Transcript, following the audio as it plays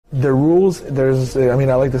The rules, I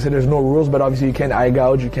like to say there's no rules, but obviously you can't eye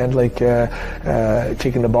gouge, you can't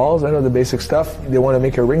kick in the balls. I know the basic stuff. They want to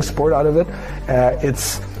make a ring sport out of it.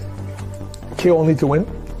 It's KO only to win.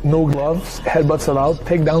 No gloves, headbutts allowed,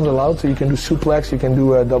 takedowns allowed, so you can do suplex, you can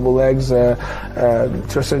do double legs to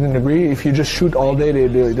a certain degree. If you just shoot all day,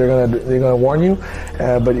 they're gonna warn you.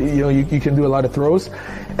 But you can do a lot of throws,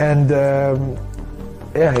 and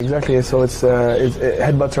yeah, exactly. So it's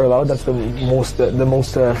headbutts are allowed. That's the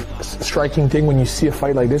most striking thing when you see a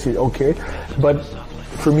fight like this. Okay, but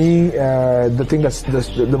for me, the thing that's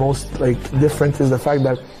the most different is the fact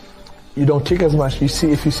that you don't kick as much. If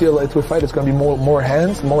you see a Lethwei fight, it's going to be more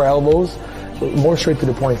hands, more elbows, more straight to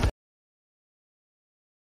the point.